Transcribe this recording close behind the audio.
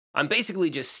I'm basically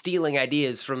just stealing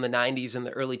ideas from the 90s and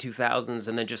the early 2000s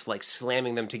and then just like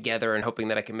slamming them together and hoping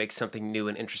that I can make something new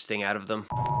and interesting out of them.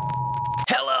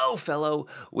 Hello, fellow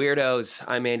weirdos.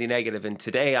 I'm Andy Negative, and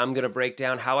today I'm gonna break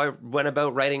down how I went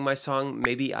about writing my song,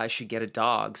 Maybe I Should Get a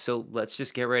Dog. So let's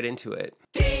just get right into it.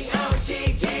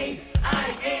 D-O-G-G-I-E,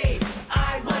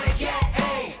 I wanna get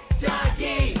a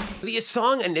doggy. The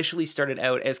song initially started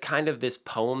out as kind of this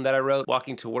poem that I wrote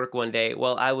walking to work one day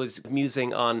while I was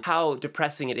musing on how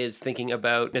depressing it is thinking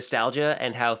about nostalgia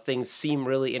and how things seem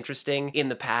really interesting in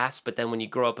the past, but then when you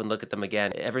grow up and look at them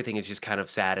again, everything is just kind of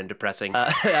sad and depressing. No,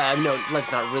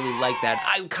 life's not really like that.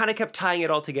 I kind of kept tying it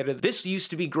all together. This used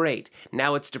to be great.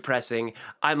 Now it's depressing.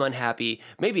 I'm unhappy.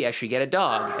 Maybe I should get a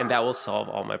dog, and that will solve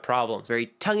all my problems. Very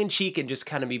tongue-in-cheek and just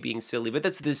kind of me being silly, but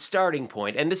that's the starting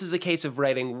point. And this is a case of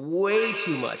writing way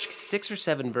too much. 6 or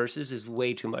 7 verses is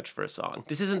way too much for a song.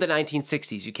 This isn't the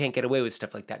 1960s. You can't get away with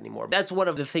stuff like that anymore. That's one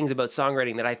of the things about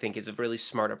songwriting that I think is a really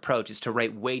smart approach, is to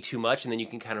write way too much and then you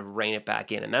can kind of rein it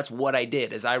back in. And that's what I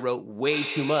did, is I wrote way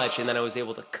too much and then I was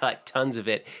able to cut tons of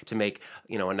it to make,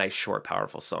 you know, a nice, short,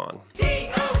 powerful song.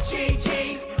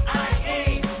 D-O-G-G-I-E,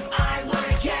 I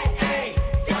wanna get a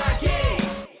doggy.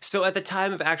 So at the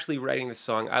time of actually writing the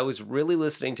song, I was really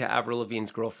listening to Avril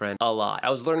Lavigne's Girlfriend a lot. I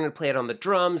was learning to play it on the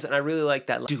drums, and I really liked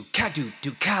that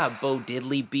do-ka-do-do-ka Bo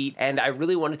Diddley beat, and I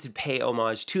really wanted to pay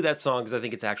homage to that song because I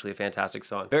think it's actually a fantastic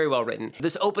song. Very well written.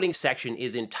 This opening section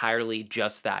is entirely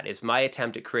just that. It's my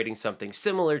attempt at creating something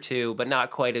similar to, but not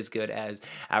quite as good as,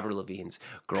 Avril Lavigne's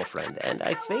Girlfriend. And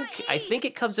I think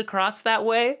it comes across that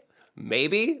way.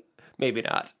 Maybe, maybe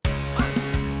not. I've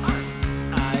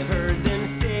heard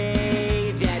them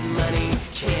say that money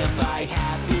can't buy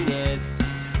happiness.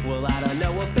 Well, I don't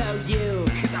know about you,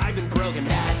 cause I've been broken.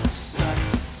 That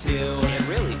sucks too. It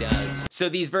really does. So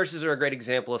these verses are a great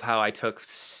example of how I took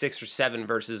 6 or 7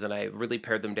 verses and I really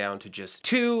pared them down to just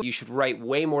 2. You should write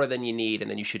way more than you need,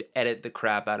 and then you should edit the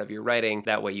crap out of your writing.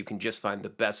 That way you can just find the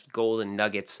best golden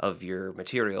nuggets of your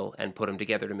material and put them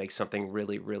together to make something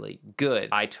really, really good.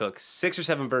 I took 6 or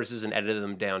 7 verses and edited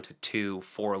them down to 2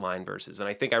 4-line verses, and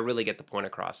I think I really get the point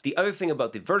across. The other thing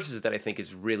about the verses that I think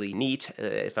is really neat,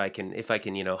 if I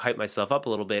can, you know, hype myself up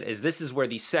a little bit, is this is where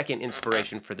the second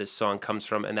inspiration for this song comes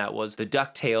from, and that was the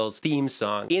DuckTales theme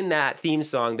song. In that theme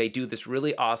song, they do this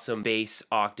really awesome bass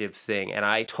octave thing, and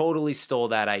I totally stole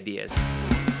that idea.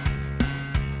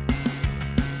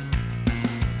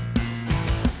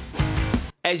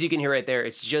 As you can hear right there,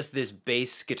 it's just this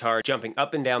bass guitar jumping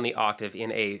up and down the octave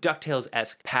in a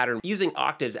DuckTales-esque pattern. Using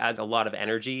octaves adds a lot of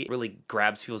energy. It really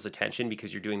grabs people's attention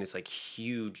because you're doing this like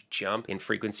huge jump in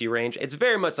frequency range. It's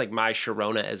very much like My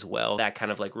Sharona as well. That kind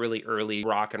of like really early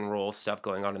rock and roll stuff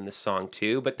going on in this song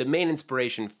too. But the main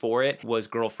inspiration for it was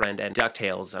Girlfriend and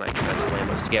DuckTales, and I kind of slammed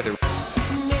those together.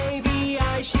 Maybe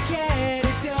I should get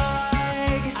a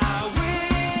dog. I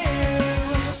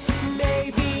will.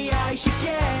 Maybe I should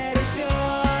get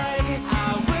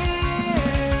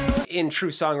in true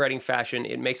songwriting fashion,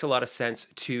 it makes a lot of sense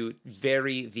to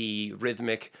vary the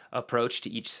rhythmic approach to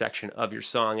each section of your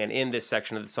song. And in this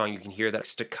section of the song, you can hear that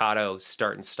staccato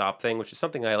start and stop thing, which is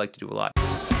something I like to do a lot.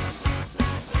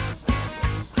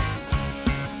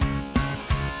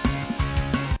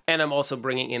 And I'm also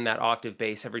bringing in that octave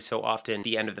bass every so often at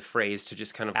the end of the phrase to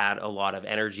just kind of add a lot of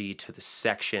energy to the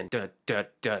section. Duh, duh,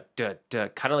 duh, duh, duh.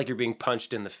 Kind of like you're being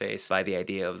punched in the face by the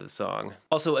idea of the song.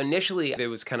 Also, initially, there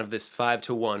was kind of this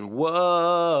 5-to-1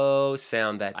 whoa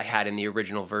sound that I had in the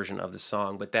original version of the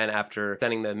song. But then after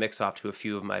sending the mix off to a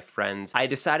few of my friends, I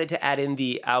decided to add in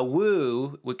the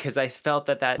awoo because I felt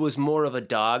that that was more of a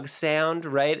dog sound,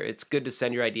 right? It's good to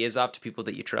send your ideas off to people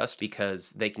that you trust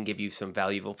because they can give you some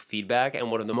valuable feedback.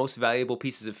 And one of the most valuable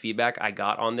pieces of feedback I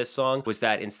got on this song was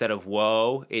that instead of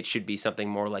whoa, it should be something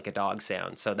more like a dog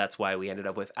sound. So that's why we ended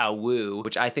up with awoo,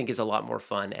 which I think is a lot more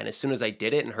fun. And as soon as I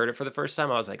did it and heard it for the first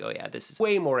time, I was like, oh yeah, this is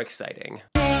way more exciting.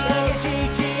 I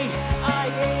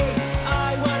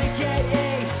wanna get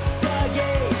a doggy.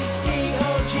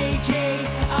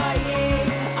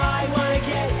 I wanna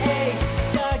get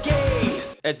a doggy.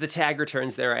 As the tag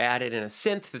returns there, I added in a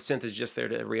synth. The synth is just there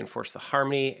to reinforce the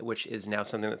harmony, which is now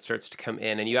something that starts to come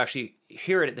in. And you actually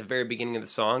hear it at the very beginning of the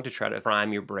song to try to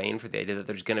prime your brain for the idea that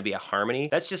there's gonna be a harmony.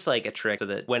 That's just like a trick so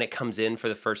that when it comes in for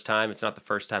the first time, it's not the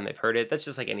first time they've heard it. That's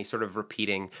just like any sort of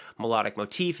repeating melodic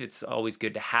motif. It's always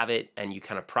good to have it, and you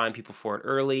kind of prime people for it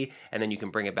early, and then you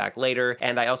can bring it back later.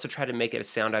 And I also try to make it a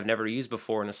sound I've never used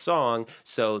before in a song,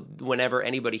 so whenever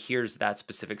anybody hears that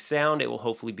specific sound, it will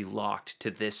hopefully be locked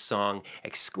to this song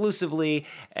exclusively,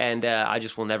 and I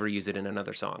just will never use it in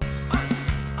another song.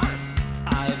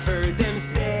 I've heard them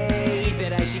say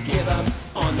that I should give up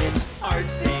on this art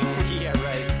thing. Yeah,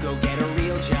 right. Go get a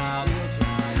real job.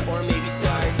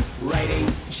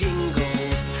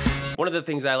 One of the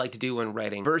things I like to do when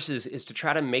writing verses is to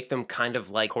try to make them kind of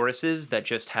like choruses that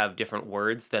just have different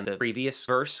words than the previous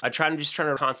verse. I try to just try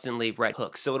to constantly write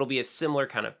hooks. So it'll be a similar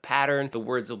kind of pattern. The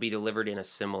words will be delivered in a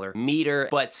similar meter,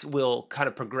 but will kind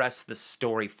of progress the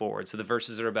story forward. So the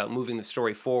verses are about moving the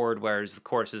story forward, whereas the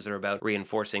choruses are about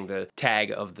reinforcing the tag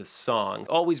of the song.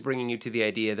 Always bringing you to the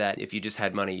idea that if you just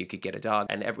had money, you could get a dog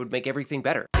and it would make everything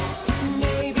better.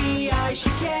 Maybe I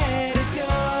should get a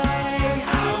dog.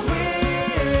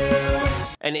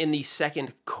 And in the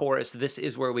second chorus, this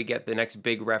is where we get the next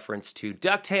big reference to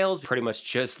DuckTales. Pretty much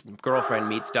just Girlfriend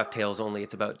meets DuckTales, only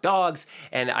it's about dogs.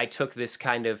 And I took this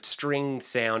kind of string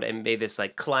sound and made this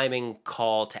like climbing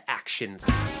call to action.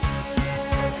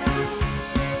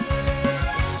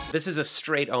 This is a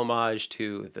straight homage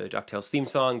to the DuckTales theme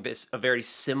song. A very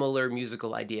similar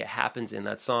musical idea happens in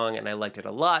that song, and I liked it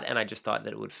a lot, and I just thought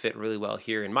that it would fit really well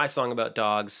here. In my song about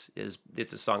dogs,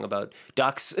 it's a song about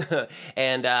ducks,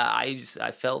 and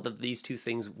I felt that these two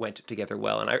things went together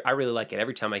well, and I really like it.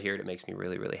 Every time I hear it, it makes me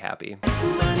really, really happy.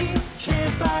 Money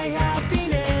can't buy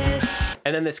happiness.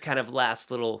 And then this kind of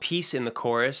last little piece in the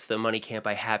chorus, the money can't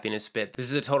buy happiness bit. This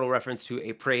is a total reference to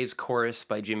a praise chorus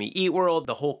by Jimmy Eat World.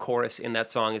 The whole chorus in that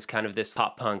song is kind of this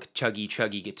pop punk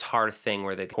chuggy guitar thing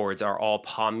where the chords are all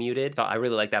palm muted. I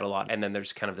really like that a lot. And then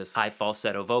there's kind of this high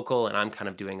falsetto vocal, and I'm kind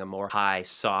of doing a more high,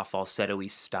 soft, falsetto-y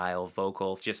style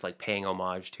vocal, just like paying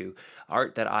homage to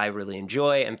art that I really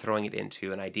enjoy and throwing it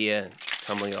into an idea and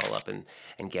tumbling it all up and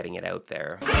getting it out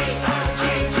there.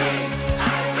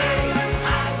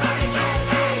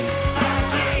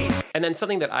 And then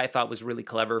something that I thought was really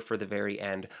clever for the very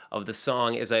end of the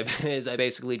song is I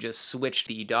basically just switched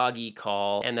the doggy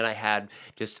call, and then I had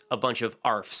just a bunch of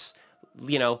arfs.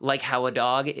 You know, like how a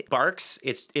dog barks,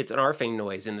 it's an arfing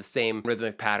noise in the same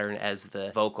rhythmic pattern as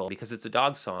the vocal because it's a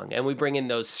dog song. And we bring in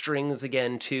those strings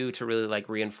again too to really like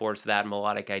reinforce that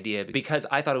melodic idea because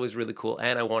I thought it was really cool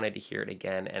and I wanted to hear it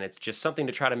again. And it's just something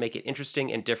to try to make it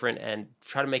interesting and different and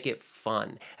try to make it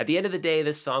fun. At the end of the day,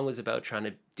 this song was about trying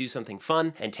to do something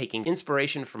fun and taking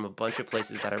inspiration from a bunch of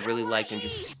places that I really liked and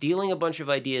just stealing a bunch of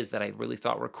ideas that I really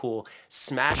thought were cool,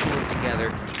 smashing them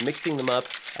together, mixing them up,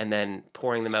 and then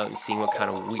pouring them out and seeing what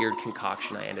kind of weird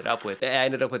concoction I ended up with. I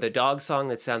ended up with a dog song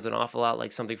that sounds an awful lot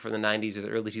like something from the 90s or the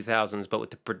early 2000s, but with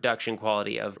the production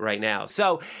quality of right now.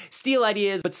 So steal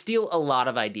ideas, but steal a lot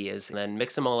of ideas and then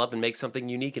mix them all up and make something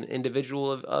unique and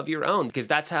individual of your own, because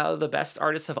that's how the best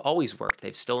artists have always worked.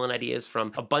 They've stolen ideas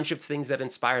from a bunch of things that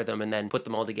inspire them and then put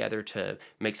them all together to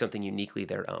make something uniquely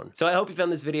their own. So I hope you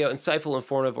found this video insightful,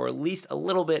 informative, or at least a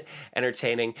little bit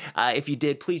entertaining. If you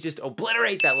did, please just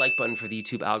obliterate that like button for the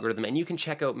YouTube algorithm, and you can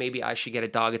check out Maybe I Should Get a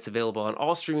Dog. It's available on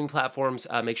all streaming platforms.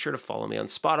 Make sure to follow me on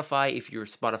Spotify if you're a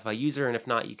Spotify user, and if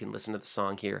not, you can listen to the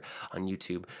song here on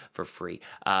YouTube for free.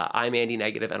 I'm Andy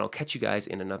Negative, and I'll catch you guys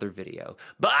in another video.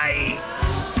 Bye!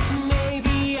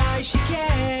 Maybe I should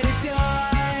get a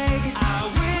dog. I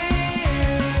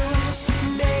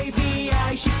will. Maybe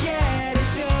I should get